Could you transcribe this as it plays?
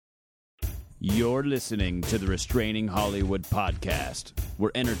You're listening to the Restraining Hollywood podcast,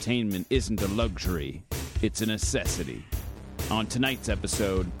 where entertainment isn't a luxury, it's a necessity. On tonight's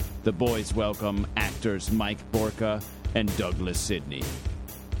episode, the boys welcome actors Mike Borka and Douglas Sidney.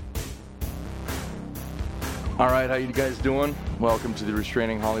 All right, how you guys doing? Welcome to the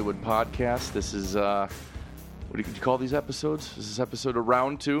Restraining Hollywood podcast. This is, what did you call these episodes? This is episode of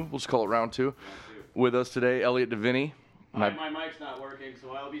round two. We'll just call it round two. With us today, Elliot Deviney. My mic's not working,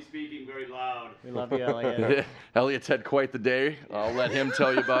 so I'll be speaking very loud. We love you, Elliot. Elliot's had quite the day. I'll let him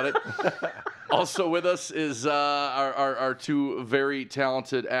tell you about it. Also with us is our two very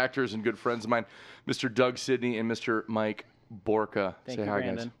talented actors and good friends of mine, Mr. Doug Sidney and Mr. Mike Borka. Thank Say you, hi,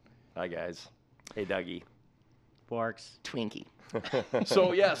 Brandon. guys. Hi, guys. Hey, Dougie. Borks. Twinkie.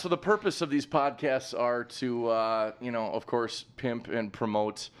 So the purpose of these podcasts are to, of course, pimp and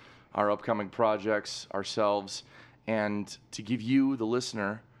promote our upcoming projects, ourselves, and to give you, the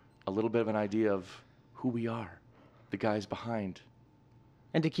listener, a little bit of an idea of who we are, the guys behind.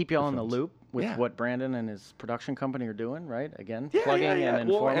 And to keep you all in the loop with Yeah. what Brandon and his production company are doing, right? Again, Yeah, plugging yeah. and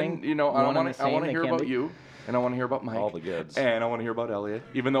Well, informing. and, I one and want the to same they hear can about be. you, and I want to hear about Mike. All the goods. And I want to hear about Elliot,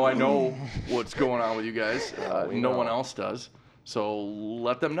 even though I know what's going on with you guys. We No know. one else does. So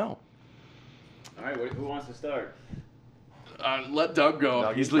let them know. All right, who wants to start? Let Doug go.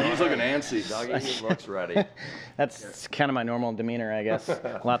 Doug, He's he's looking antsy. Dougie looks ready. That's kind of my normal demeanor, I guess.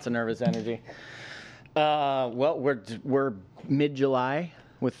 Lots of nervous energy. Well, we're mid-July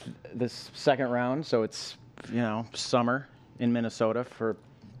with this second round, so it's summer in Minnesota for a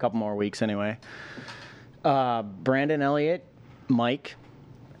couple more weeks anyway. Brandon, Elliot, Mike,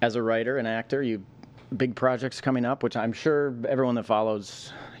 as a writer and actor, you big projects coming up, which I'm sure everyone that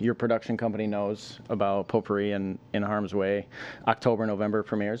follows your production company knows about Potpourri and In Harm's Way. October, November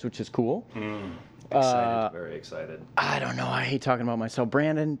premieres, which is cool. Excited, very excited. I don't know. I hate talking about myself.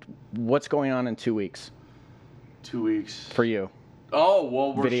 Brandon, what's going on in 2 weeks 2 weeks. for you? Oh,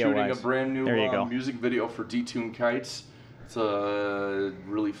 well, we're shooting Video-wise. a brand new There you go. music video for Detune Kites. It's a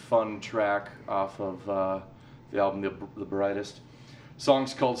really fun track off of the album The Brightest.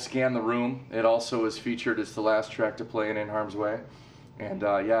 Song's called Scan the Room. It also is featured as the last track to play in Harm's Way. And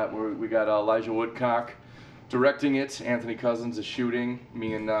we got Elijah Woodcock directing it. Anthony Cousins is shooting.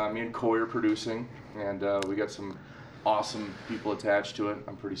 Me and Coy are producing. And we got some awesome people attached to it.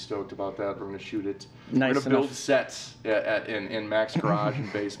 I'm pretty stoked about that. We're going to shoot it. Nice We're going to build enough. sets in Mac's garage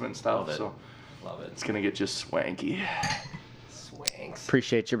and basement and stuff. Love it. So Love it. it's going to get just swanky. Swanks.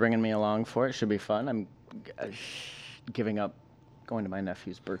 Appreciate you bringing me along for it. Should be fun. I'm giving up going to my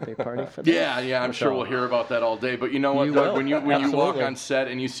nephew's birthday party for this. Yeah, I'm sure we'll hear about that all day. But you know what, You Doug? will. When you walk Absolutely. on set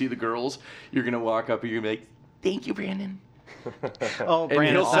and you see the girls, you're going to walk up and you're going to be like, thank you, Brandon. Oh, And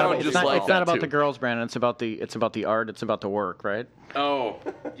Brandon, he'll it's sound not, just it's not, like it's not that, about too. the girls, Brandon. It's about the art. It's about the work, right? Oh,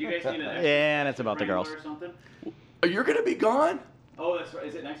 Do you guys need an extra Yeah, and it's about the girls. or something? you're going to be gone? Oh, that's right.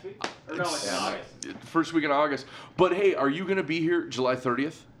 Is it next week? Or no, it's in August. First week in August. But hey, are you going to be here July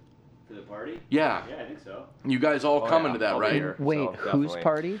 30th? For the party? Yeah. Yeah, I think so. You guys all coming to that, I'll be right? here. Wait, So, whose definitely.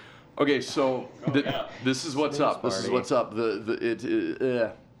 party? Okay, so yeah. this is what's up. This is party. what's up.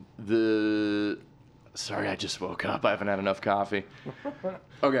 Sorry, I just woke up. I haven't had enough coffee.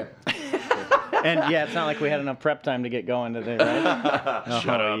 Okay. And yeah, it's not like we had enough prep time to get going today, right?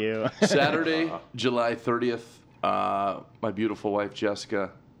 Shut up. You. Saturday, July 30th, my beautiful wife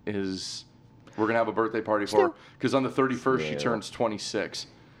Jessica we're going to have a birthday party for her because on the 31st she Yeah. turns 26.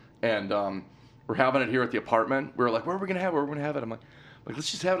 And we're having it here at the apartment. We were like, where are we going to have it? Where are we going to have it? I'm like, let's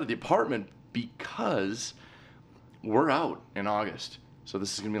just have it at the apartment because we're out in August. So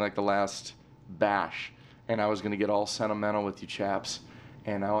this is going to be like the last bash. And I was going to get all sentimental with you chaps.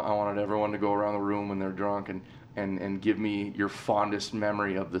 And I wanted everyone to go around the room when they're drunk and give me your fondest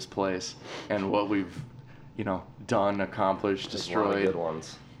memory of this place and what we've, done, accomplished, Just one of the destroyed. good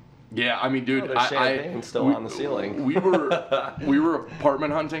ones. Yeah, I mean, dude, Oh, there's champagne still on the ceiling. We were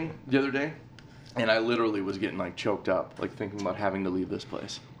apartment hunting the other day, and I literally was getting like choked up, like thinking about having to leave this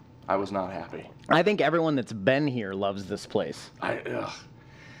place. I was not happy. I think everyone that's been here loves this place. Ugh.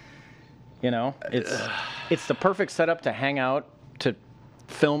 It's the perfect setup to hang out, to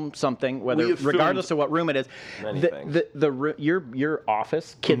film something, We have regardless filmed of what room it is. many things. Your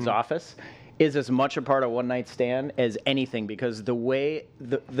office, kid's office, is as much a part of One Night Stand as anything, because the way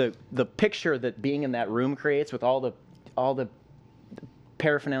the picture that being in that room creates with all the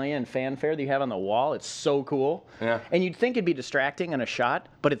paraphernalia and fanfare that you have on the wall, it's so cool. Yeah. And you'd think it'd be distracting in a shot,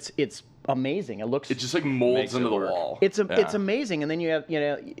 but it's amazing. It looks It just like molds Makes into it the work. wall. it's Yeah. amazing. And then you have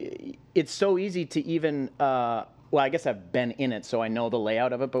it's so easy to even well, I guess I've been in it, so I know the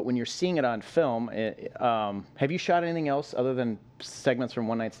layout of it. But when you're seeing it on film, have you shot anything else other than segments from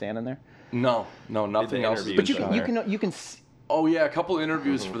One Night Stand in there? No, nothing else. interviews But you on can there. you can. Oh yeah, a couple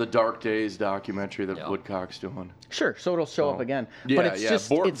interviews for the Dark Days documentary that Yeah. Woodcock's doing. Sure, so it'll show up again. Yeah, but it's yeah. just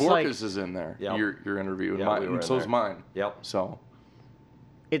Borkus it's like is in there. Yep. Your interview, and Yeah, mine, we were and in so's there. mine. Yep. So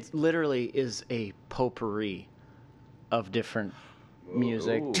it literally is a potpourri of different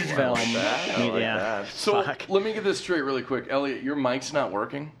music, Ooh, film, I like that. I like yeah. that. So Fuck. let me get this straight really quick. Elliot, your mic's not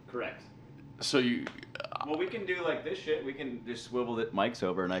working. Correct. So you, Well, we can do like this shit. We can just swivel the mics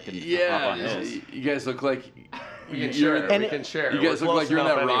over, and I can hop yeah, on his. you guys look like We you're can share. in- And We it- can share. You guys We're look like close you're in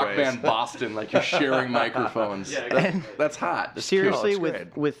that enough rock anyways. band Boston, like you're sharing microphones. Yeah, That- exactly. that's hot. That's Seriously, it's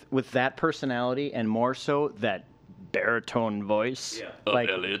with, great. with that personality and more so that baritone voice, Yeah. like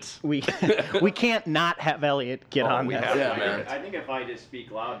Elliot. we we can't not have Elliot get on we this. have to. Yeah, I man. think- I think if I just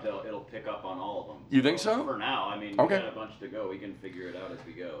speak loud, it'll pick up on all of them. You think so? For now, I mean, Okay. we got a bunch to go. We can figure it out as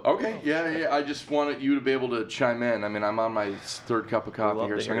we go. Okay, yeah. I just wanted you to be able to chime in. I mean, I'm on my third cup of coffee love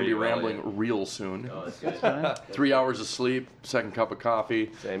here, to so I'm hear gonna be you, rambling Elliot. real soon. Oh, that's good. 3 hours of sleep, second cup of coffee.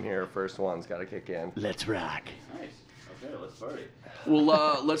 Same here. First one's got to kick in. Let's rock. Nice. Okay, let's party. Well,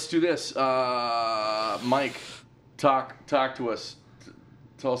 let's do this. Mike, talk to us.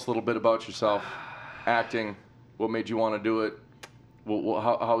 Tell us a little bit about yourself. Acting. What made you want to do it? Well,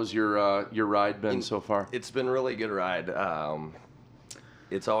 how has your ride been so far? It's been a really good ride.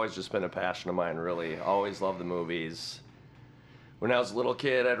 It's always just been a passion of mine, really. Always loved the movies. When I was a little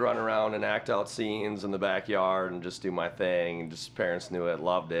kid, I'd run around and act out scenes in the backyard and just do my thing. Just parents knew it,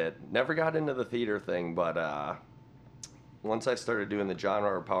 loved it. Never got into the theater thing, but once I started doing the John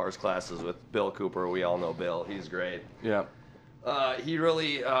Robert Powers classes with Bill Cooper, we all know Bill. He's great. Yeah. He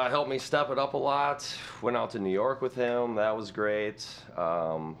really helped me step it up a lot. Went out to New York with him. That was great.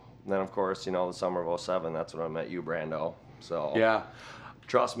 Then, of course, the summer of '07, that's when I met you, Brando. So, Yeah.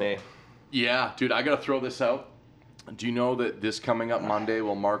 trust me. Yeah, dude, I got to throw this out. Do you know that this coming up Monday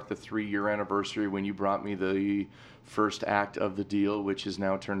will mark the 3-year anniversary when you brought me the first act of The Deal, which is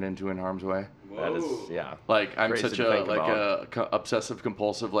now turned into In Harm's Way? That is, Whoa. yeah. Like, I'm Crazy such to think about. obsessive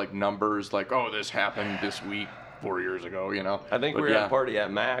compulsive, like numbers, like, oh, this happened this week 4 years ago, I think But we were yeah. at a party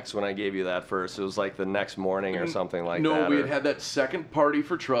at Max when I gave you that first. It was like the next morning or something like that. No, we or- had that second party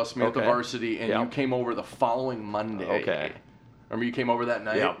for Trust Me at the Okay. Varsity, and you Yep. came over the following Monday. Okay. Remember you came over that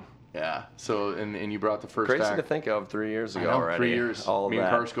night? Yep. Yeah. So, and you brought the first Crazy act. to think of 3 years I ago know, already. 3 years. All of Me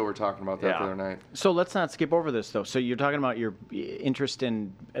that. and Karsko were talking about that Yeah. the other night. So let's not skip over this though. So you're talking about your interest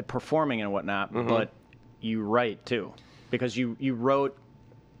in performing and whatnot, Mm-hmm. but you write too, because you wrote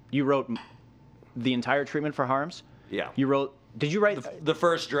the entire treatment for Harms. Yeah. You wrote. Did you write? The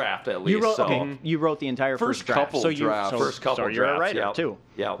first draft, at least. You wrote. so. Okay. You wrote the entire First first draft. couple so you, drafts. So, First couple so you're a drafts, writer yep. too.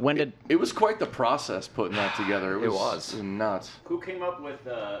 Yep. When did? It was quite the process putting that together. It It was, was. nuts. Who came up with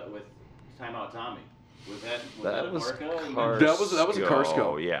Time Out Tommy? Was that That was Marco? That was a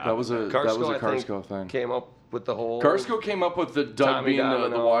Karsko. Yeah. That was a I think, Karsko thing. Came up with the whole. Karsko came up with the Doug Tommy being the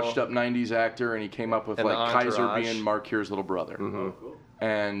Domino. washed up '90s actor, and he came up with And the like Kaiser entourage. being Mark Keir's little brother, Oh, cool.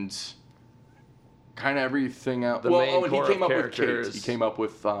 and kind of everything else. The Well, main and he core came of up with Kate. characters. He came up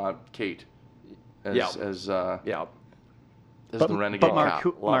with Kate as Yeah. as Yeah. the renegade but Mark, cop. Hu-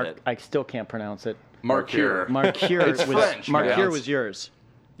 Love Mark, it. I still can't pronounce it. Mark Keir. Mark Keir It's was French, Mark man. Keir was yours.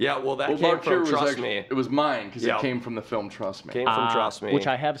 Yeah, well, that Well, came Mark Keir from was Trust actually, Me. it was mine because Yeah. it came from the film Trust Me. Came from Trust Me. Which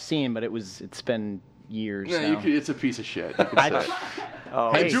I have seen, but it's been years Yeah, now. it's a piece of shit. You can say it.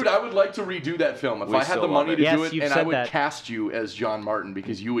 Oh, Hey, Hey, dude, I would like to redo that film if We I had still the love money it. to Yes, do it, you've and I said would that. cast you as John Martin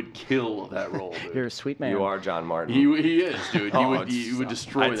because you would kill that role. Dude. You're a sweet man. you are John Martin. He is, dude. Oh, You would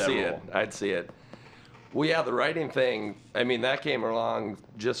destroy I'd that see role. it. I'd see it. Well, yeah, the writing thing, I mean, that came along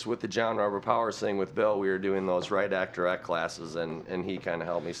just with the John Robert Powers thing with Bill. We were doing those write, act, direct classes, and he kind of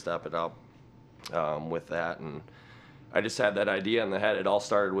helped me step it up with that. And I just had that idea in the head. It all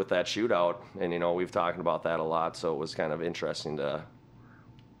started with that shootout, and, we've talked about that a lot, so it was kind of interesting to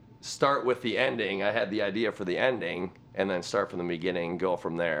start with the ending. I had the idea for the ending, and then start from the beginning, go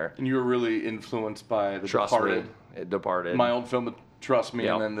from there. And you were really influenced by The Trust Departed, me, it Departed. my old film, Trust Me,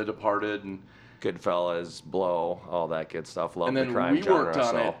 Yep. and then The Departed, and Goodfellas, Blow, all that good stuff. Love and the then crime we genre. worked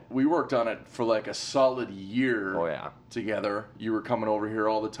on so. it. We worked on it for like a solid year. Oh, yeah. Together, you were coming over here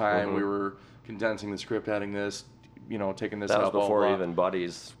all the time. Mhm. We were condensing the script, adding this, taking this That out. was blah, before blah, blah. even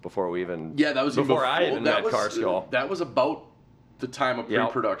buddies. Before we even. Yeah, that was even before I before- even that met was, Karsko. That was about the time of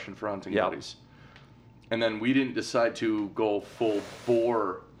Yep. pre-production for Hunting Yep. Buddies. And then we didn't decide to go full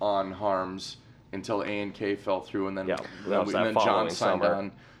bore on Harms until A&K fell through, and then, Yep. and That was then that John following signed summer.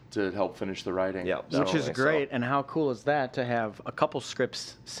 on to help finish the writing. Yep. Which is definitely, so. great, and how cool is that to have a couple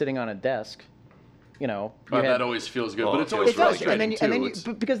scripts sitting on a desk you know. That always feels good, Oh, but it's it always feels really frustrating good. and then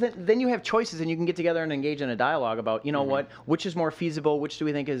too. because then you have choices and you can get together and engage in a dialogue about, you know, what, which is more feasible, which do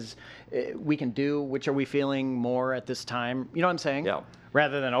we think is we can do, which are we feeling more at this time, you know what I'm saying? Yeah.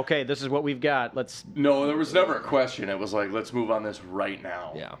 Rather than, okay, this is what we've got, let's. No, there was never a question. It was like, let's move on this right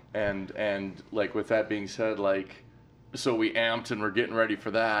now. Yeah. And like with that being said, like, so we amped and we're getting ready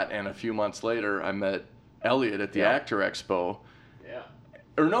for that. And a few months later, I met Elliot at the Actor Expo. Yeah.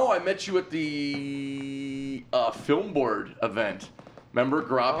 Or no, I met you at the Film Board event. Remember,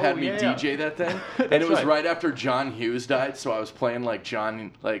 Gropp had me DJ that thing, and it was right after John Hughes died. So I was playing like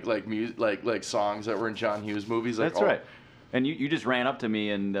like songs that were in John Hughes movies. Like, That's right. And you just ran up to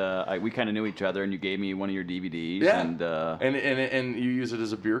me, and we kind of knew each other, and you gave me one of your DVDs. Yeah. And you use it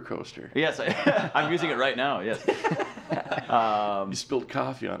as a beer coaster. yes, I'm using it right now. Yes. You spilled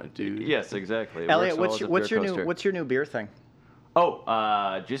coffee on it, dude. Yes, exactly. It Elliot, works well as a beer coaster. what's your new beer thing?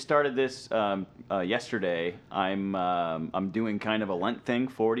 Oh, just started this yesterday. I'm doing kind of a Lent thing,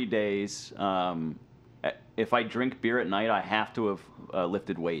 40 days. If I drink beer at night, I have to have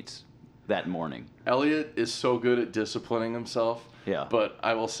lifted weights that morning. Elliot is so good at disciplining himself. Yeah. But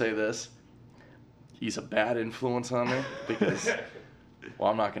I will say this: he's a bad influence on me because, well,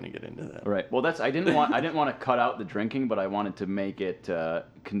 I'm not going to get into that. Right. Well, I didn't want to cut out the drinking, but I wanted to make it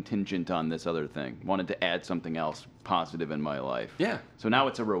contingent on this other thing. Wanted to add something else positive in my life. Yeah. So now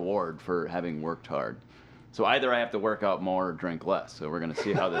it's a reward for having worked hard. So either I have to work out more or drink less. So we're gonna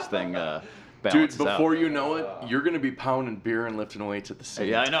see how this thing balances Dude, before out. you know it, you're going to be pounding beer and lifting weights at the same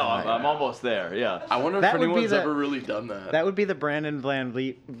Yeah, I time. know. I'm almost there. Yeah. I wonder if That would be anyone's the- ever really done that. That would be the Brandon Van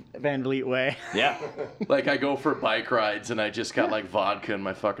Vliet way. Yeah. Like, I go for bike rides and I just got like vodka in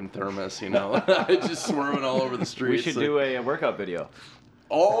my fucking thermos, you know? I just swerving all over the We streets. should like, do a workout video.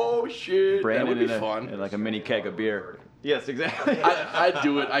 Oh shit, Brandon that would be in fun. like a mini keg of beer. Yes, exactly. I'd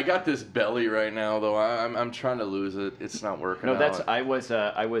do it. I got this belly right now, though. I'm trying to lose it. It's not working. No, out. I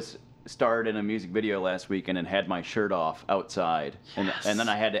was starred in a music video last weekend and had my shirt off outside, and then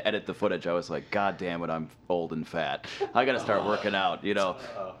I had to edit the footage. I was like, God damn it, I'm old and fat. I got to start working out. You know,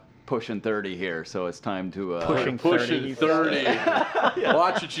 pushing 30 here, so it's time to Pushing pushing 30.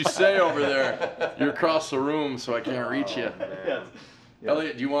 Watch what you say over there. You're across the room, so I can't reach you. Yes.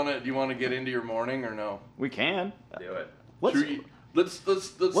 Elliot, do you want to get into your morning or no? We can. Do it. Let's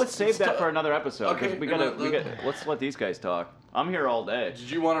Let's save that for another episode. 'cause Okay, we gotta. Let's let these guys talk. I'm here all day. Did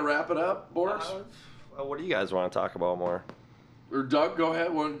you want to wrap it up, Boris? What do you guys want to talk about more? Or Doug, go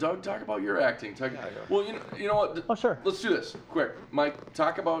ahead. Well, Doug, talk about your acting. Well, you know what? Oh, sure. Let's do this quick. Mike,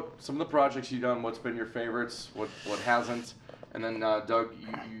 talk about some of the projects you've done. What's been your favorites? What hasn't? And then Doug,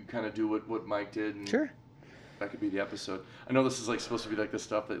 you kind of do what Mike did. And Sure. That could be the episode. I know this is like supposed to be like the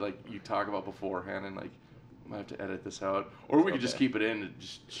stuff that like you talk about beforehand, and like might have to edit this out, or we could just keep it in and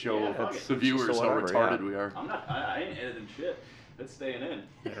just show the viewers how whatever, retarded yeah. we are. I ain't editing shit. It's staying in.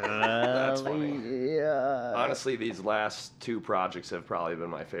 That's funny. Yeah. Honestly, these last two projects have probably been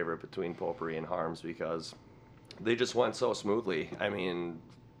my favorite between Potpourri and Harms because they just went so smoothly. I mean,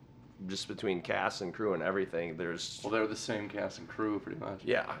 just between cast and crew and everything, there's... Well, they're the same cast and crew pretty much.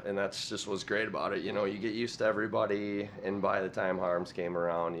 Yeah, and that's just what's great about it. You know, you get used to everybody, and by the time Harms came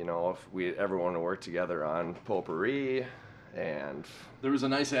around, you know, if everyone worked together on Potpourri, and... There was a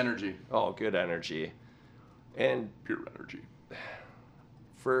nice energy. Oh, good energy. And Pure energy.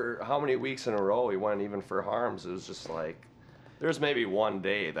 for how many weeks in a row we went, even for Harms, it was just like... There's maybe one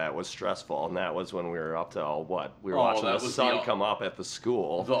day that was stressful, and that was when we were up to we were watching that the was sun the- come up at the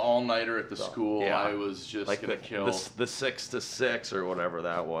school. The all-nighter at the school, yeah. I was just Like gonna kill. the 6 to 6 or whatever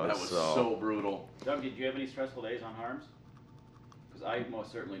that was. That was so brutal. Doug, did you have any stressful days on Harms? Because I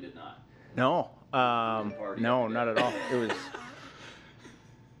most certainly did not. No. No, not at all. It was.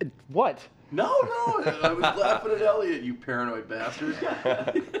 What? No, I was laughing at Elliot, you paranoid bastard.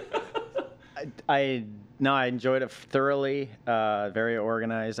 I enjoyed it thoroughly. Very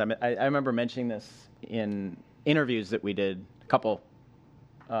organized. I remember mentioning this in interviews that we did, a couple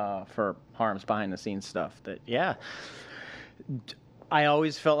for Harms behind the scenes stuff. That I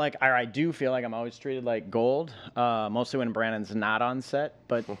always felt like, or I do feel like I'm always treated like gold, mostly when Brandon's not on set.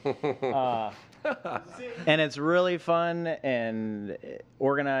 But and it's really fun and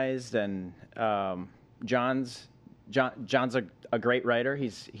organized, and John's a great writer.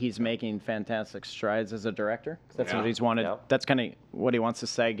 He's making fantastic strides as a director. That's what he's wanted. Yeah. That's kind of what he wants to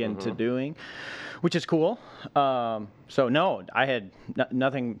seg into doing, which is cool. So no, I had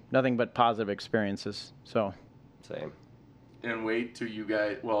nothing but positive experiences. So Same. And wait till you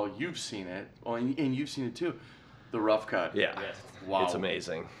guys, well, you've seen it. Well, and you've seen it too. The Rough Cut. Yeah. Wow. It's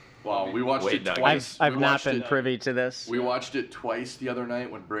amazing. Wow, we watched Wait, it Doug. twice. I've We not watched been it- privy to this. We watched it twice the other night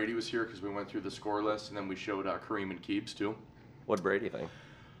when Brady was here because we went through the score list, and then we showed Kareem and Keeps too. What'd Brady think?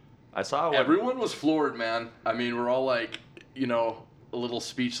 I saw what Everyone was floored, man. I mean, we're all like, a little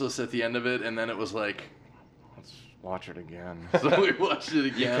speechless at the end of it, and then it was like, let's watch it again. So we watched it you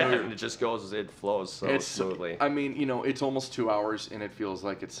again. can. It just goes. It flows so It's smoothly. I mean, it's almost 2 hours, and it feels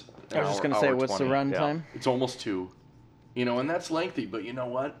like it's. I was just gonna say, what's the run time? It's almost 2, and that's lengthy. But you know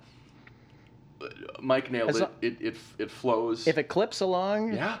what? Mike nailed As it. lo- It flows. If it clips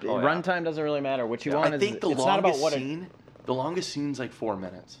along, Yeah. Oh, yeah. runtime doesn't really matter. What you want I is think the it's not about longest what scene. The longest scene's like 4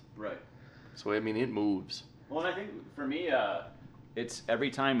 minutes. Right. So I mean, it moves. Well, and I think for me, It's every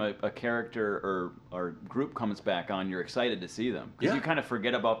time a character or group comes back on, you're excited to see them because Yeah. you kind of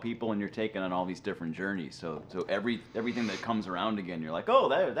forget about people and you're taking on all these different journeys. So everything that comes around again, you're like, oh,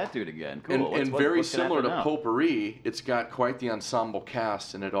 that dude again, cool. And, What's- and what- very what's gonna similar to happen now? Potpourri, it's got quite the ensemble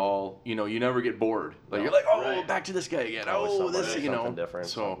cast, and it all, you never get bored. Like you're like, oh, Right. back to this guy again. Always Oh, this, something different,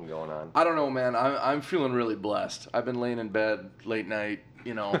 So something going on. I don't know, man. I'm feeling really blessed. I've been laying in bed late night,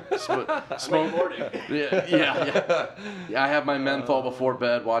 smoke. Yeah. I have my menthol before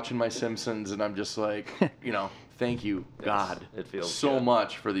bed, watching my Simpsons, and I'm just like, thank you, God, it feels so good.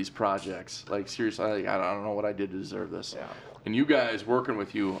 much for these projects. Like seriously, I don't know what I did to deserve this. Yeah. And you guys working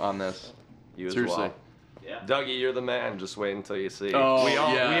with you on this. You as Seriously. well. yeah. Dougie, you're the man. Just wait until you see. Oh, we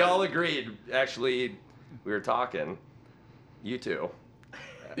yeah. all agreed. Actually, we were talking. You two.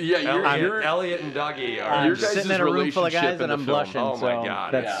 Yeah, Elliot and Dougie are. I'm your guys' sitting in a room full of relationship guys in and the I'm film. blushing. Oh my so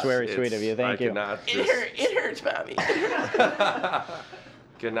God! that's yes, very sweet of you. Thank you. It hurts, Bobby.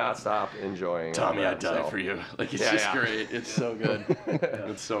 Cannot stop enjoying. Tommy, it, I'd die so. for you. Like it's Yeah, just yeah. great. It's so good.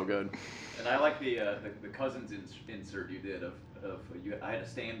 It's so good. And I like the cousins insert you did of you. I had a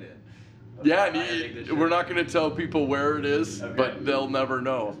stand in. Yeah, I think this we're year- not going to tell people where it is, Okay. but they'll never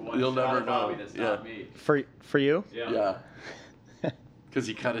know. There's one You'll shot never of Bobby know. That's Yeah, not me. For you? Yeah. yeah. Because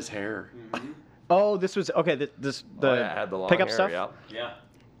he cut his hair. Oh, this was okay. The Oh, yeah, I had the long pickup hair, stuff. Yep. Yeah.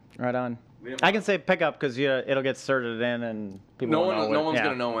 Right on. We didn't I want- can say pickup because it'll get sorted in and people. No won't know one, what- no one's yeah.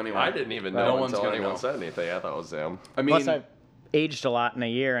 going to know anyway. I didn't even No know one's until gonna anyone know. said anything. I thought it was him. I mean, Plus, I've aged a lot in a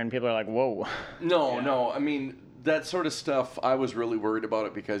year, and people are like, "Whoa." no. I mean, that sort of stuff, I was really worried about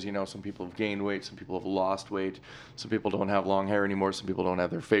it because, some people have gained weight, some people have lost weight, some people don't have long hair anymore, some people don't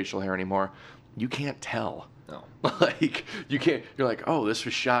have their facial hair anymore. You can't tell. No. Like, you can't, you're like, oh, this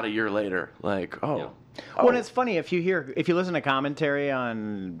was shot a year later. Like, oh. Yeah. Well, and it's funny if you listen to commentary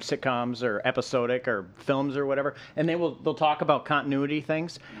on sitcoms or episodic or films or whatever, and they'll talk about continuity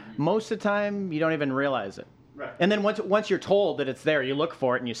things. Most of the time, you don't even realize it. Right. And then once you're told that it's there, you look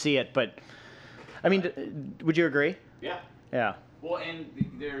for it and you see it. But I mean, would you agree? Yeah. Yeah. Well, and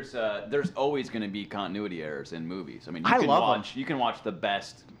there's always going to be continuity errors in movies. I mean, I love 'em. you can watch the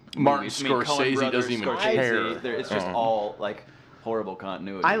best Martin movies. I mean, Coen Scorsese Brothers, doesn't even Scorsese, care. It's just all like horrible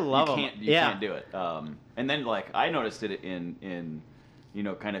continuity. I love 'em. You Yeah. can't do it. And then like I noticed it in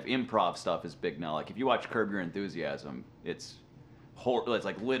kind of improv stuff is big now. Like if you watch Curb Your Enthusiasm, it's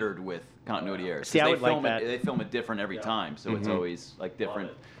like littered with continuity errors. See, 'Cause I they would like film that. They film it different every Yeah. time, so it's always like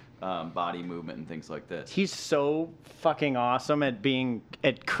different body movement and things like this. He's so fucking awesome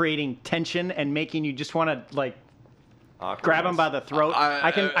at creating tension and making you just want to like grab him by the throat.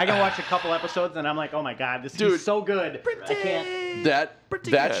 I can watch a couple episodes and I'm like, oh my god, Dude, he's so good. I can't. That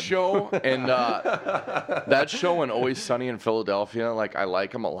good. show and that show and Always Sunny in Philadelphia, like I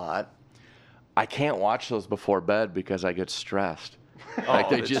like them a lot. I can't watch those before bed because I get stressed. Like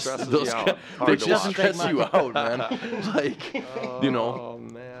they it just stresses those you out. they Hard to just watch. stress you out, man. Like Oh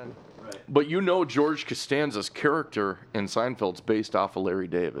man. but George Costanza's character in Seinfeld's based off of Larry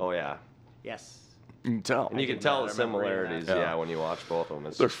David. Oh yeah. Yes. You can tell. And you can did tell not the remember reading similarities, that. yeah, Yeah. when you watch both of them.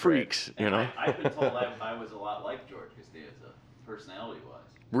 It's They're just great. freaks, you know. I've been told I was a lot like George Costanza, personality-wise.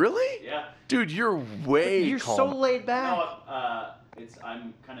 Really? Yeah. Dude, you're way You're calm. so laid back. No,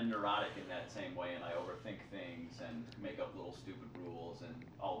 I'm kind of neurotic in that same way, and I overthink things and make up little stupid rules and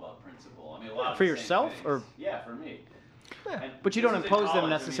all about principle. I mean, a lot of For the same yourself, things. or- Yeah, for me. And But you this don't is in impose them college, I mean,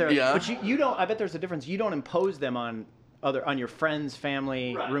 necessarily. Yeah. But you don't. I bet there's a difference. You don't impose them on your friends,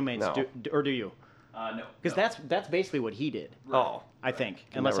 family, Right. roommates, No. or do you? No. Because no. that's basically what he did. Oh, I think.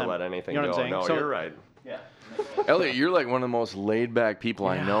 you never let anything you know go. what I'm saying? No, So- you're right. Yeah. Elliot, you're like one of the most laid back people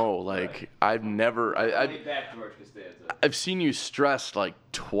I Yeah. know. Like I've never Laid back George Costanza. I've seen you stressed like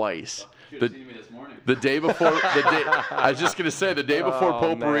twice. Should have seen me this morning. The day before I was just gonna say the day before Oh,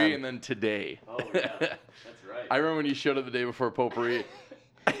 Potpourri man. and then today. Oh, yeah. That's right. I remember when you showed up the day before Potpourri.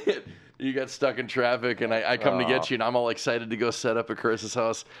 You got stuck in traffic, and I come to get you, and I'm all excited to go set up at Chris's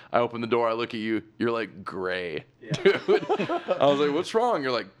house. I open the door, I look at you, you're like gray. Yeah. Dude. I was like, what's wrong?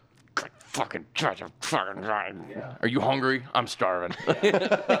 You're like, fucking are you hungry? I'm starving.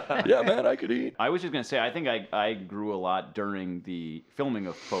 Yeah, man, I could eat. I was just gonna say, I think I grew a lot during the filming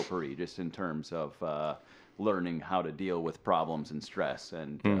of Potpourri, just in terms of learning how to deal with problems and stress,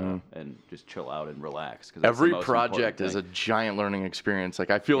 and just chill out and relax. 'Cause that's the Every most important project is a thing. giant learning experience.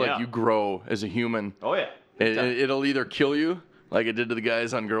 Like I feel Yeah. like you grow as a human. Oh yeah. It'll either kill you, like it did to the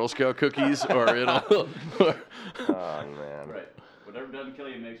guys on Girl Scout cookies, or it'll. Oh man. Right. Whatever doesn't kill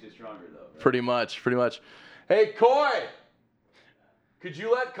you makes you stronger, though. Right? Pretty much. Hey, Coy! Could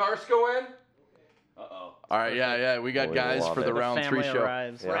you let Karsko in? Uh-oh. All right, yeah. We got We guys love for it. the The round 3 Family show.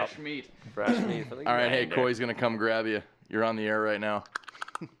 arrives. Yeah. Fresh meat. Fresh meat for the All right, hey, grinder. Coy's gonna come grab you. You're on the air right now.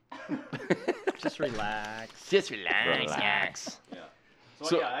 Just relax. Just relax. Yeah. So,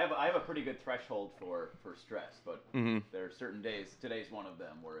 So- yeah, I have a pretty good threshold for stress, but there are certain days. Today's one of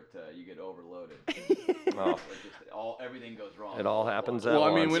them where you get overloaded. Oh, Everything goes wrong. it all happens at Well, I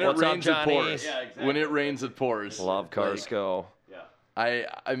once. mean, when it What's up, rains, it Johnny? pours. Yeah, exactly. When it rains, it pours. Love Like, Karsko. Yeah.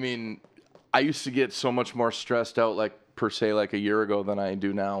 I mean, I used to get so much more stressed out, like per se, like a year ago than I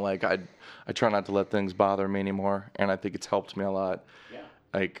do now. Like I try not to let things bother me anymore, and I think it's helped me a lot. Yeah.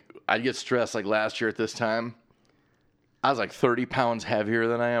 Like I'd get stressed like last year at this time. I was like 30 pounds heavier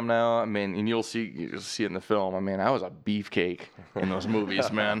than I am now. I mean, and you'll see it in the film. I mean, I was a beefcake in those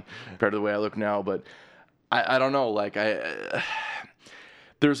movies, man, compared to the way I look now. But I don't know, like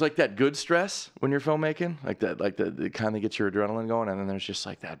there's like that good stress when you're filmmaking, like it kind of gets your adrenaline going, and then there's just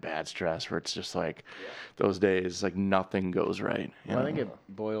like that bad stress where it's just like those days, like nothing goes right. you Well, I know? think it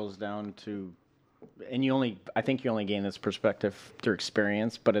boils down to, and I think you only gain this perspective through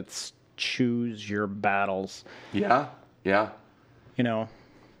experience, but it's choose your battles. Yeah. You know,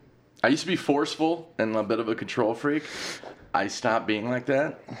 I used to be forceful and a bit of a control freak. I stopped being like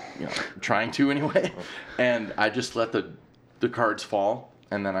that, trying to anyway, and I just let the cards fall,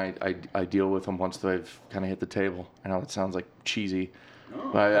 and then I deal with them once they've kind of hit the table. I know it sounds like cheesy,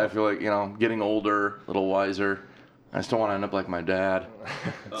 but I feel like getting older, a little wiser. I just don't want to end up like my dad.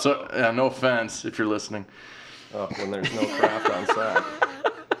 So no offense if you're listening. Oh, when there's no craft on set.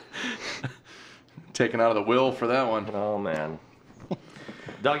 Taken out of the will for that one. Oh man.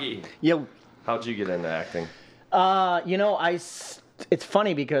 Dougie, yeah. how'd you get into acting? It's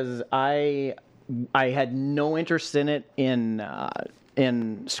funny because I had no interest in it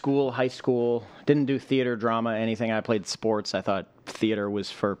in school, high school. Didn't do theater, drama, anything. I played sports. I thought theater was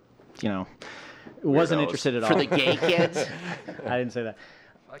for, wasn't Weirdos. interested at all. For the gay kids? I didn't say that.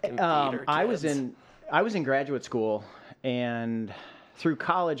 Fucking theater I was kids. in graduate school, and through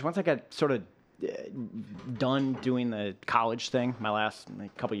college, once I got sort of done doing the college thing, my last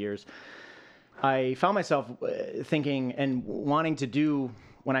couple years, I found myself thinking and wanting to do,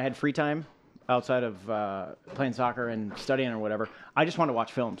 when I had free time outside of playing soccer and studying or whatever, I just wanted to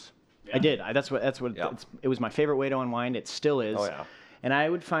watch films. I did. That's what Yeah. it was my favorite way to unwind. It still is. Oh, yeah. And I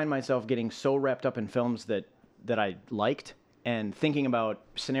would find myself getting so wrapped up in films that I liked and thinking about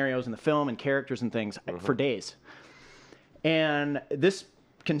scenarios in the film and characters and things for days. And this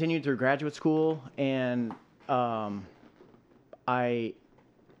continued through graduate school, and I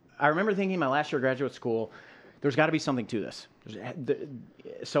remember thinking my last year of graduate school, there's got to be something to this.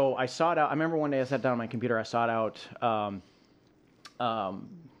 So I sought out. I remember one day I sat down on my computer. I sought out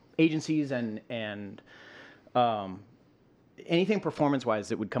agencies and anything performance-wise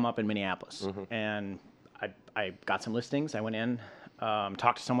that would come up in Minneapolis, and I got some listings. I went in,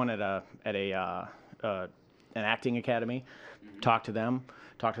 talked to someone at an acting academy, talked to them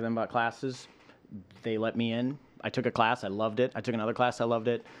about classes. They let me in. I took a class. I loved it. I took another class. I loved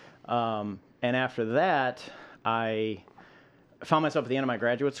it. And after that, I found myself at the end of my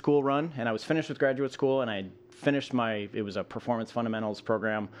graduate school run, and I was finished with graduate school, and I finished it was a performance fundamentals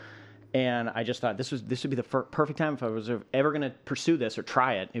program. And I just thought this would be the perfect time. If I was ever going to pursue this or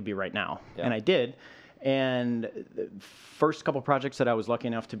try it, it'd be right now. Yeah. And I did. And the first couple projects that I was lucky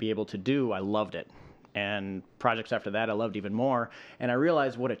enough to be able to do, I loved it. And projects after that, I loved even more. And I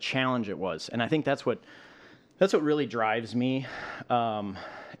realized what a challenge it was. And I think that's what really drives me in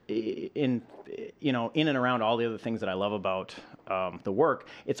and around all the other things that I love about the work.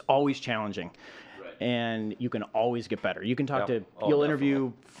 It's always challenging. And you can always get better. You can talk Yep. to, you'll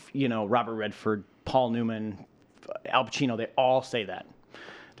interview, Robert Redford, Paul Newman, Al Pacino. They all say that.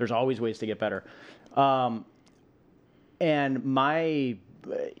 There's always ways to get better. And my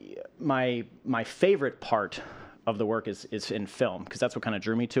favorite part of the work is in film, because that's what kind of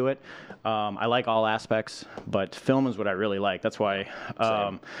drew me to it. I like all aspects, but film is what I really like. That's why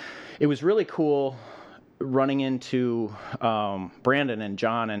it was really cool running into Brandon and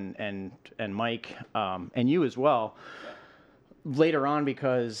John and Mike and you as well, later on,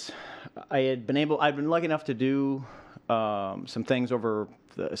 because I'd been lucky enough to do some things over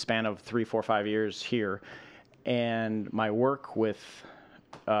the span of 3, 4, 5 years here, and my work with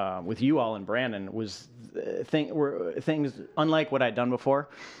you all and Brandon were things unlike what I'd done before,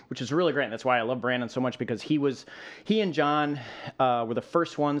 which is really great. And that's why I love Brandon so much, because he and John were the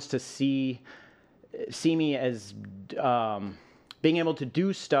first ones to see me as being able to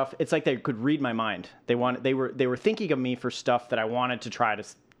do stuff. It's like they could read my mind. They were thinking of me for stuff that I wanted to try to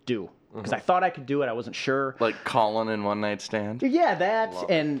do, because I thought I could do it. I wasn't sure. Like Colin in One Night Stand. Yeah, that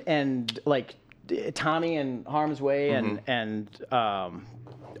and like Tommy and Harm's Way and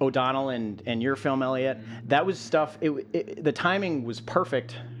O'Donnell and your film, Elliot. That was stuff. The timing was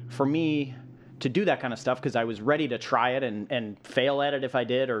perfect for me to do that kind of stuff, because I was ready to try it and fail at it if I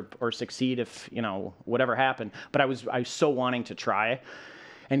did, or succeed if whatever happened. But I was so wanting to try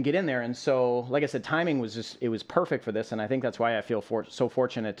and get in there, and so like I said, timing was it was perfect for this, and I think that's why I feel so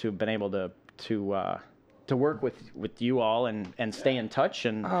fortunate to have been able to work with you all and stay in touch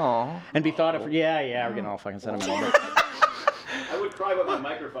and be thought of. Yeah, we're getting all fucking sentimental. I would cry, but my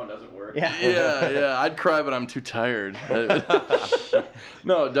microphone doesn't work. Yeah. I'd cry, but I'm too tired.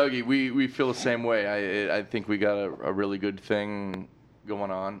 No, Dougie, we feel the same way. I think we got a really good thing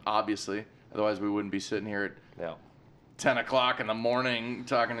going on, obviously. Otherwise, we wouldn't be sitting here at 10 o'clock in the morning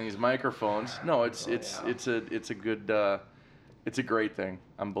talking to these microphones. No, it's a great thing.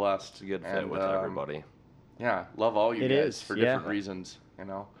 I'm blessed. It's a good fit with everybody. Yeah, love all you guys for different reasons.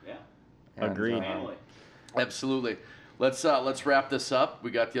 Yeah. And, Agreed. Family. Absolutely. Let's wrap this up.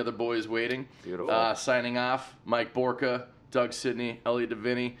 We got the other boys waiting. Beautiful. Signing off, Mike Borka, Doug Sidney, Elliot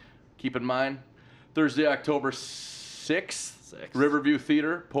DeVinny. Keep in mind, Thursday, October 6th, Riverview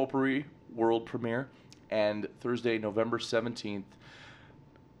Theater, Potpourri world premiere, and Thursday, November 17th,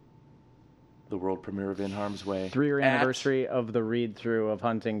 the world premiere of In Harm's Way. 3-year anniversary of the read-through of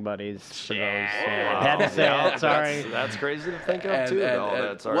Hunting Buddies. For those, had to say it. Sorry. That's crazy to think of too.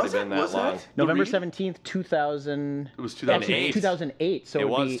 That's already been that long. November 17th, 2000. It was 2008. 2008. So it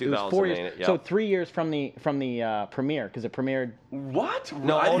was 4 years. 2008. So 3 years from the premiere, because it premiered. What?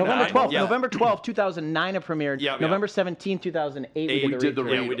 No, November 12th. Yeah. November 12th, 2009 it premiered. Yeah. November 17th, 2008 we did the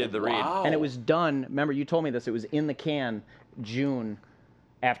read. Yeah, we did the read. Wow. And it was done. Remember, you told me this. It was in the can June.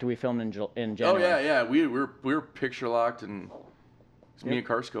 After we filmed in January. Oh yeah. We were picture locked, and me and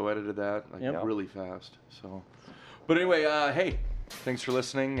Karsko edited that really fast. So, but anyway, hey, thanks for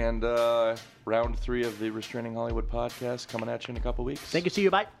listening, and round 3 of the Restraining Hollywood podcast coming at you in a couple weeks. Thank you. See you.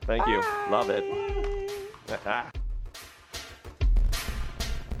 Bye. Thank you. Love it.